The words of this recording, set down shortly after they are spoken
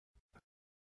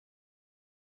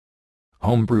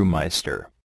Brewmeister.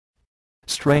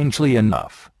 Strangely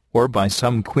enough, or by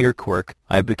some queer quirk,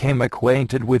 I became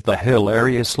acquainted with the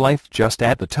hilarious life just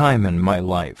at the time in my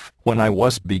life when I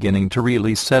was beginning to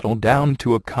really settle down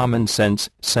to a common-sense,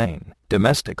 sane,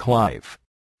 domestic life.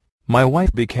 My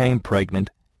wife became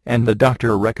pregnant, and the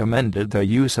doctor recommended the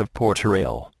use of porter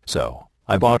ale, so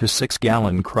I bought a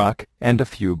 6-gallon crock and a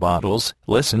few bottles,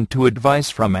 listened to advice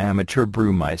from amateur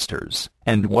brewmeisters,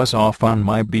 and was off on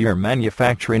my beer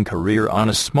manufacturing career on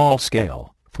a small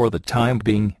scale, for the time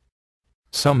being.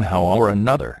 Somehow or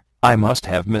another, I must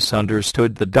have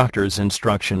misunderstood the doctor's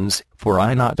instructions, for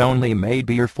I not only made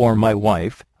beer for my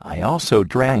wife, I also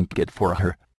drank it for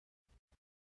her.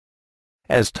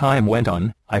 As time went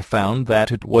on, I found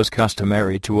that it was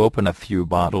customary to open a few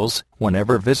bottles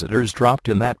whenever visitors dropped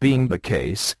in. That being the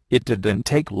case, it didn't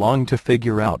take long to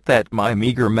figure out that my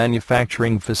meager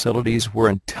manufacturing facilities were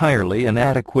entirely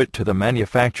inadequate to the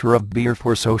manufacture of beer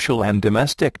for social and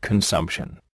domestic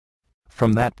consumption.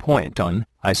 From that point on,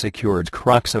 I secured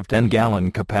crocks of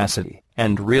 10-gallon capacity,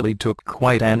 and really took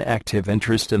quite an active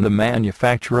interest in the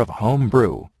manufacture of home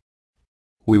brew.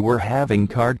 We were having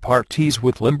card parties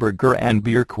with Limburger and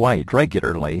beer quite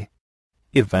regularly.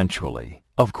 Eventually,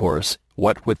 of course,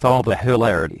 what with all the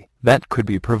hilarity that could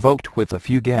be provoked with a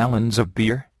few gallons of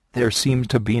beer, there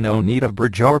seemed to be no need of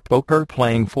bridge or poker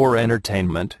playing for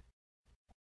entertainment.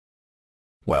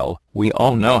 Well, we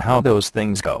all know how those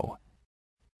things go.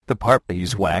 The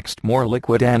parties waxed more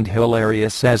liquid and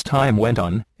hilarious as time went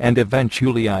on, and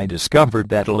eventually I discovered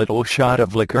that a little shot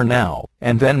of liquor now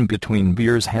and then between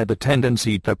beers had the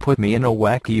tendency to put me in a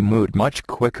wacky mood much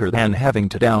quicker than having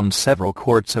to down several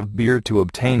quarts of beer to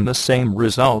obtain the same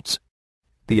results.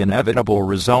 The inevitable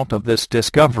result of this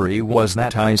discovery was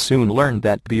that I soon learned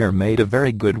that beer made a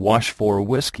very good wash for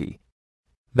whiskey.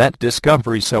 That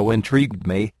discovery so intrigued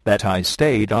me that I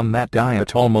stayed on that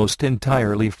diet almost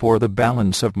entirely for the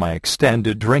balance of my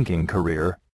extended drinking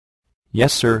career.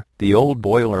 Yes sir, the old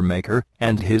Boilermaker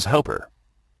and his helper.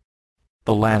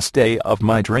 The last day of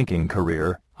my drinking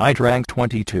career, I drank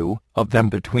 22 of them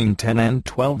between 10 and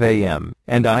 12 a.m.,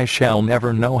 and I shall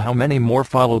never know how many more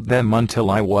followed them until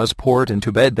I was poured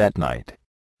into bed that night.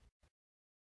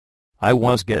 I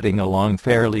was getting along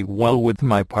fairly well with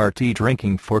my party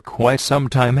drinking for quite some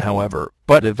time however,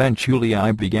 but eventually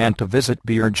I began to visit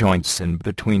beer joints in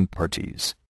between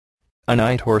parties. A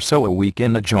night or so a week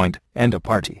in a joint, and a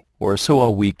party or so a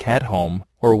week at home,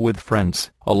 or with friends,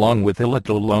 along with a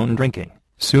little lone drinking,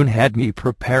 soon had me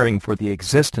preparing for the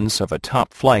existence of a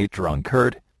top-flight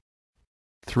drunkard.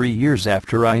 3 years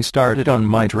after I started on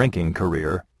my drinking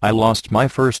career, I lost my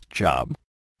first job.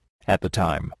 At the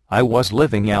time, I was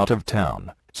living out of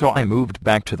town, so I moved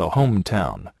back to the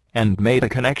hometown, and made a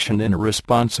connection in a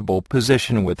responsible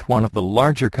position with one of the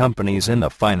larger companies in the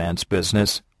finance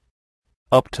business.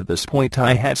 Up to this point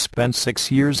I had spent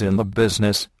 6 years in the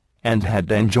business, and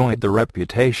had enjoyed the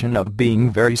reputation of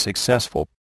being very successful.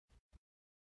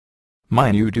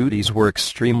 My new duties were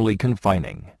extremely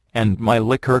confining, and my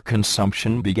liquor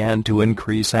consumption began to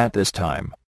increase at this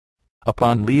time.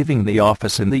 Upon leaving the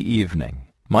office in the evening,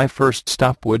 my first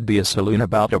stop would be a saloon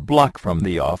about a block from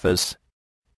the office.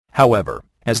 However,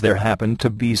 as there happened to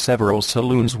be several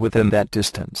saloons within that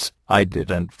distance, I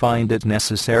didn't find it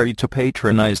necessary to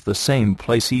patronize the same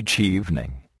place each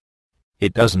evening.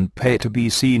 It doesn't pay to be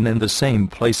seen in the same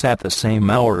place at the same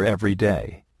hour every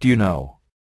day, do you know?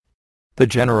 The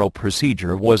general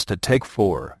procedure was to take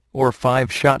 4 or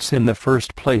 5 shots in the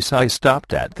first place I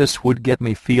stopped at. This would get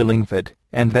me feeling fit,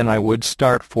 and then I would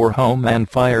start for home and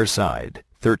Fireside,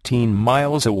 13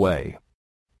 miles away.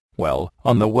 Well,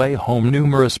 on the way home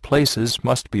numerous places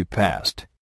must be passed.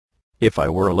 If I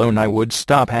were alone I would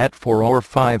stop at 4 or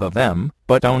 5 of them,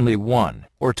 but only 1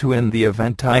 or 2 in the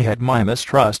event I had my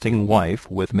mistrusting wife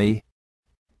with me.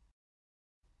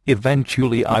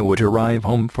 Eventually I would arrive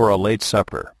home for a late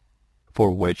supper,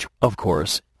 for which, of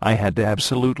course, I had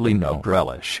absolutely no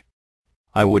relish.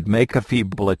 I would make a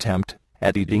feeble attempt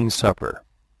at eating supper,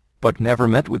 but never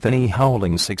met with any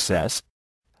howling success.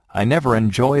 I never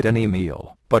enjoyed any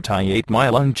meal, but I ate my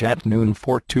lunch at noon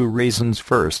for 2 reasons.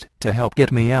 First, to help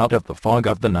get me out of the fog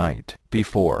of the night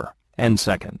before, and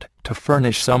second, to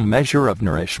furnish some measure of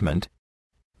nourishment.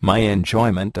 My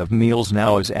enjoyment of meals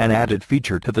now is an added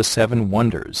feature to the 7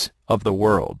 wonders of the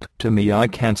world. To me I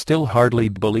can still hardly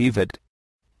believe it.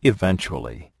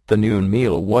 Eventually, the noon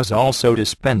meal was also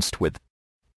dispensed with.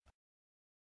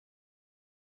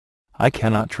 I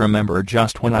cannot remember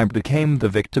just when I became the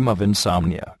victim of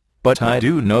insomnia, but I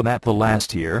do know that the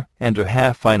last year and a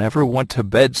half I never went to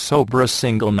bed sober a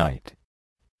single night.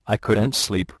 I couldn't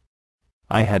sleep.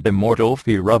 I had the mortal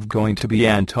fear of going to bed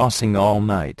and tossing all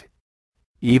night.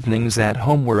 Evenings at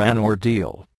home were an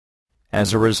ordeal.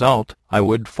 As a result, I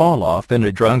would fall off in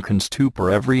a drunken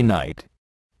stupor every night.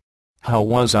 How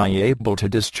was I able to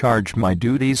discharge my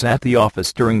duties at the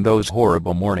office during those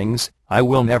horrible mornings, I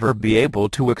will never be able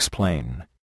to explain.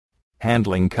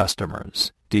 Handling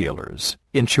customers, dealers,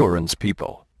 insurance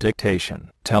people,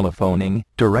 dictation, telephoning,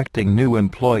 directing new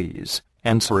employees,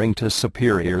 answering to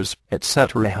superiors,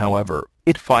 etc. However,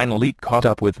 it finally caught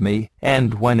up with me,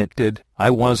 and when it did, I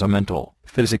was a mental,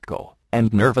 physical,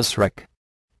 and nervous wreck.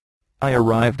 I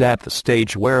arrived at the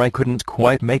stage where I couldn't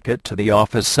quite make it to the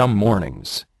office some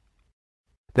mornings.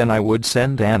 Then I would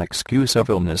send an excuse of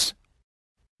illness.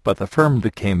 But the firm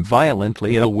became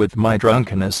violently ill with my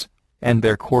drunkenness, and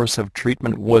their course of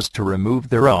treatment was to remove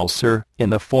their ulcer in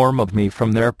the form of me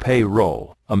from their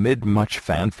payroll, amid much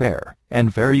fanfare,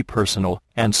 and very personal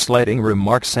and slighting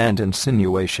remarks and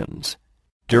insinuations.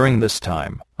 During this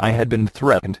time, I had been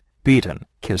threatened, beaten,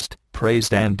 kissed,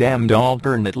 praised and damned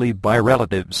alternately by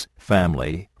relatives,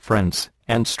 family, friends,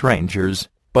 and strangers,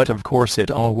 but of course it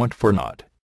all went for naught.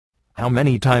 How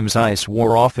many times I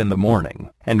swore off in the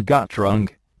morning, and got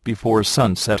drunk, before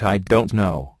sunset I don't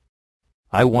know.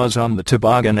 I was on the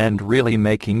toboggan and really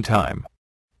making time.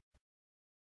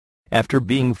 After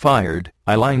being fired,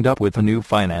 I lined up with a new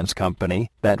finance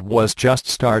company that was just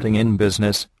starting in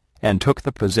business, and took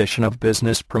the position of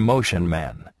business promotion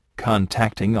man,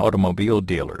 contacting automobile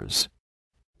dealers.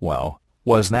 Well,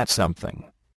 was that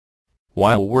something?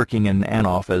 While working in an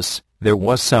office, there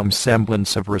was some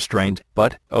semblance of restraint,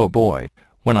 but, oh boy,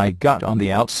 when I got on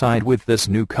the outside with this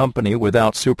new company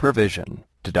without supervision,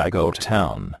 did I go to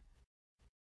town.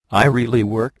 I really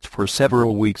worked for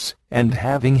several weeks, and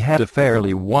having had a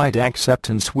fairly wide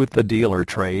acceptance with the dealer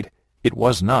trade, it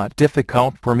was not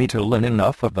difficult for me to line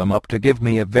enough of them up to give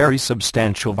me a very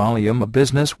substantial volume of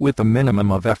business with a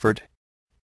minimum of effort.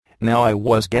 Now I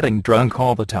was getting drunk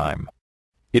all the time.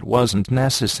 It wasn't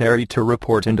necessary to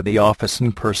report into the office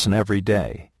in person every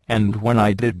day, and when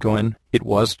I did go in, it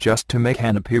was just to make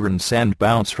an appearance and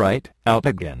bounce right out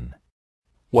again.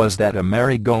 Was that a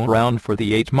merry-go-round for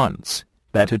the 8 months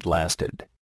that it lasted?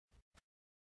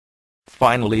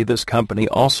 Finally this company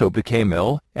also became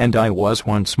ill, and I was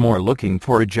once more looking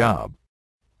for a job.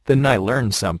 Then I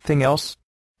learned something else.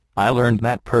 I learned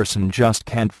that person just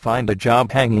can't find a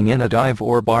job hanging in a dive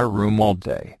or bar room all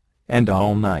day and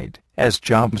all night, as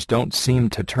jobs don't seem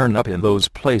to turn up in those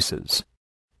places.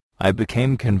 I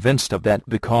became convinced of that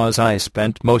because I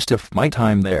spent most of my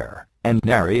time there, and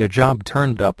nary a job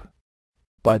turned up.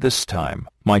 By this time,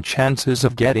 my chances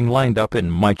of getting lined up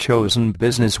in my chosen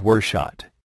business were shot.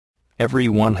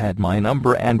 Everyone had my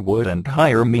number and wouldn't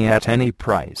hire me at any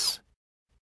price.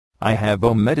 I have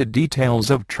omitted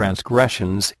details of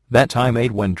transgressions that I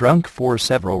made when drunk for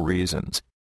several reasons.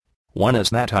 One is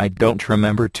that I don't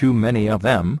remember too many of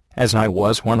them, as I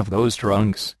was one of those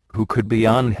drunks who could be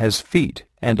on his feet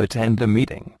and attend a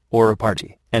meeting or a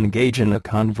party, engage in a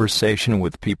conversation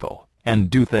with people, and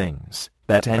do things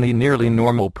that any nearly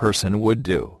normal person would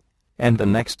do, and the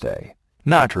next day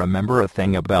not remember a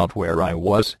thing about where I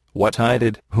was, what I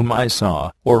did, whom I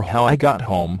saw, or how I got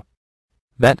home.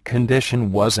 That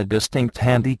condition was a distinct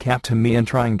handicap to me in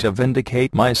trying to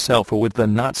vindicate myself with the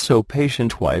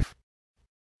not-so-patient wife.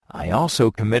 I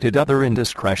also committed other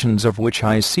indiscretions of which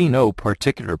I see no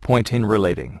particular point in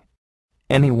relating.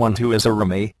 Anyone who is a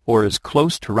rummy, or is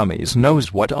close to rummies,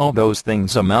 knows what all those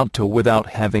things amount to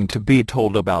without having to be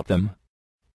told about them.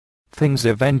 Things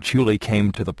eventually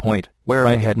came to the point where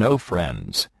I had no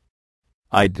friends.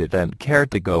 I didn't care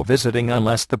to go visiting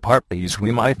unless the parties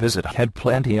we might visit had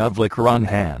plenty of liquor on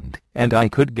hand, and I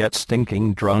could get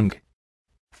stinking drunk.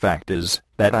 Fact is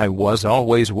that I was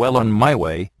always well on my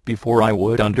way before I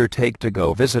would undertake to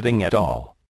go visiting at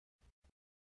all.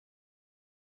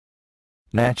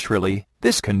 Naturally,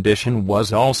 this condition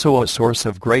was also a source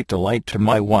of great delight to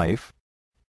my wife.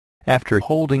 After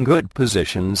holding good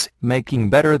positions, making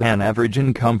better than average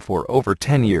income for over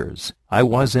 10 years, I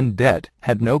was in debt,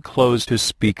 had no clothes to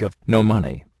speak of, no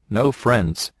money, no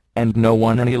friends, and no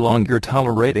one any longer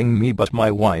tolerating me but my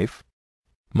wife.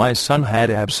 My son had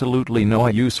absolutely no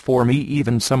use for me.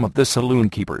 Even some of the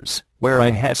saloon keepers, where I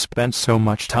had spent so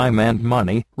much time and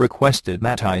money, requested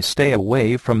that I stay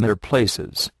away from their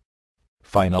places.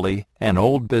 Finally, an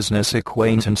old business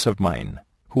acquaintance of mine,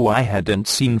 who I hadn't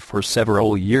seen for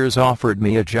several years, offered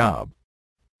me a job.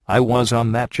 I was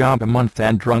on that job a month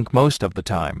and drunk most of the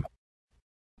time.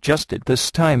 Just at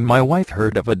this time my wife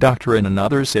heard of a doctor in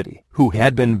another city who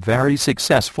had been very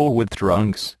successful with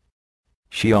drunks.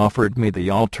 She offered me the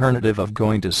alternative of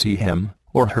going to see him,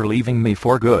 or her leaving me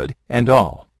for good, and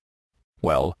all.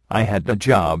 Well, I had a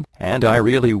job, and I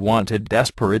really wanted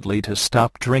desperately to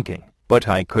stop drinking, but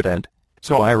I couldn't,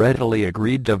 so I readily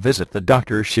agreed to visit the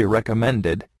doctor she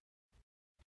recommended.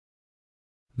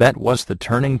 That was the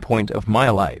turning point of my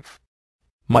life.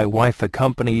 My wife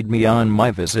accompanied me on my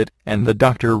visit, and the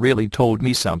doctor really told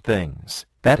me some things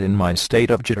that in my state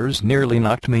of jitters nearly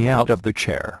knocked me out of the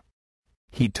chair.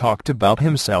 He talked about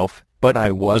himself, but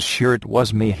I was sure it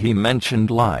was me. He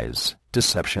mentioned lies,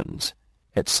 deceptions,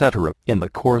 etc. in the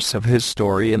course of his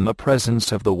story in the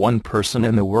presence of the one person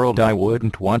in the world I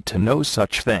wouldn't want to know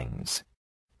such things.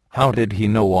 How did he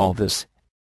know all this?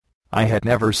 I had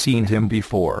never seen him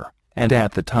before, and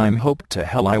at the time hoped to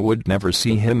hell I would never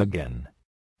see him again.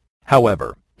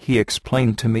 However, he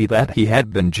explained to me that he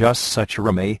had been just such a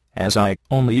rummy as I,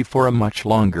 only for a much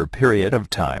longer period of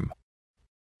time.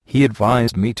 He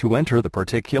advised me to enter the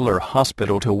particular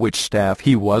hospital to which staff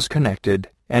he was connected,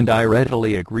 and I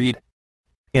readily agreed.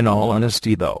 In all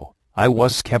honesty though, I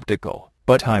was skeptical,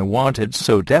 but I wanted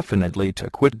so definitely to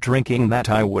quit drinking that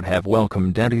I would have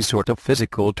welcomed any sort of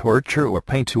physical torture or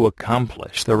pain to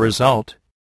accomplish the result.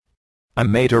 I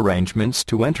made arrangements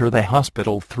to enter the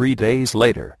hospital 3 days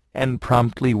later, and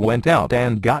promptly went out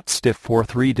and got stiff for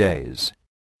 3 days.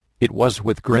 It was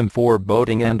with grim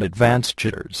foreboding and advanced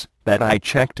jitters that I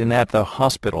checked in at the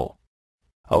hospital.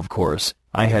 Of course,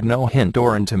 I had no hint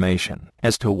or intimation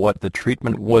as to what the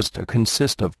treatment was to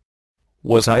consist of.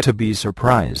 Was I to be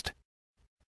surprised?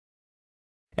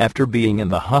 After being in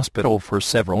the hospital for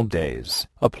several days,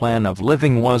 a plan of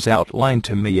living was outlined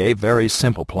to me, a very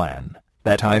simple plan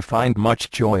that I find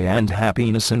much joy and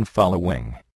happiness in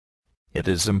following. It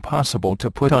is impossible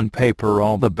to put on paper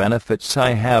all the benefits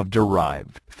I have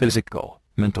derived: physical,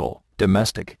 mental,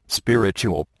 domestic,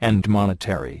 spiritual, and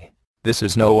monetary. This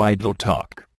is no idle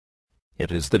talk.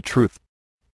 It is the truth.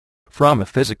 From a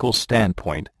physical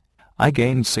standpoint, I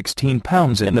gained 16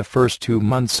 pounds in the first 2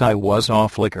 months I was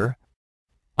off liquor.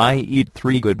 I eat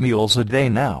 3 good meals a day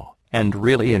now, and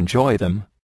really enjoy them.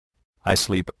 I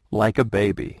sleep like a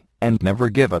baby, and never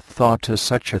give a thought to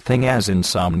such a thing as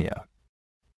insomnia.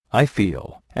 I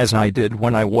feel as I did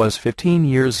when I was 15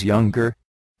 years younger.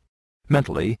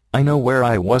 Mentally, I know where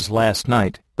I was last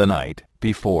night, the night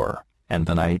before, and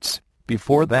the nights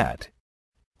before that.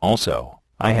 Also,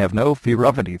 I have no fear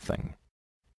of anything.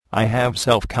 I have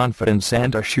self-confidence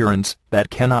and assurance that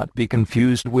cannot be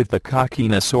confused with the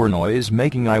cockiness or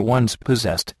noise-making I once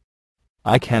possessed.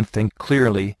 I can think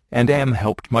clearly, and am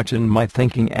helped much in my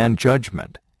thinking and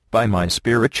judgment by my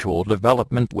spiritual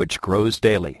development, which grows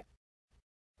daily.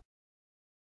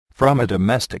 From a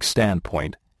domestic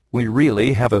standpoint, we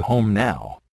really have a home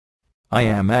now. I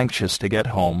am anxious to get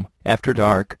home after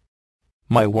dark.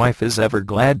 My wife is ever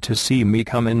glad to see me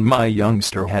come in. My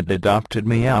youngster had adopted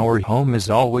me. Our home is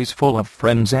always full of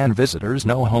friends and visitors.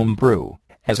 No home brew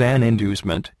as an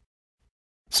inducement.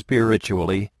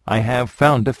 Spiritually, I have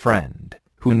found a friend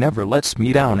who never lets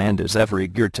me down and is ever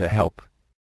eager to help.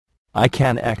 I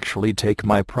can actually take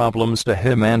my problems to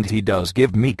him, and he does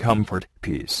give me comfort,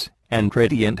 peace, and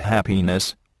radiant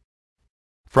happiness.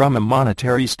 From a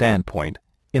monetary standpoint,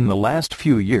 in the last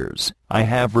few years, I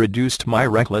have reduced my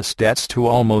reckless debts to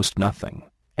almost nothing,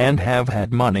 and have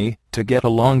had money to get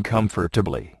along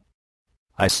comfortably.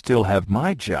 I still have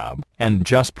my job, and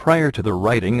just prior to the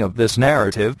writing of this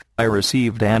narrative, I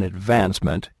received an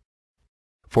advancement.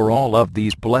 For all of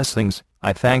these blessings,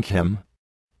 I thank him.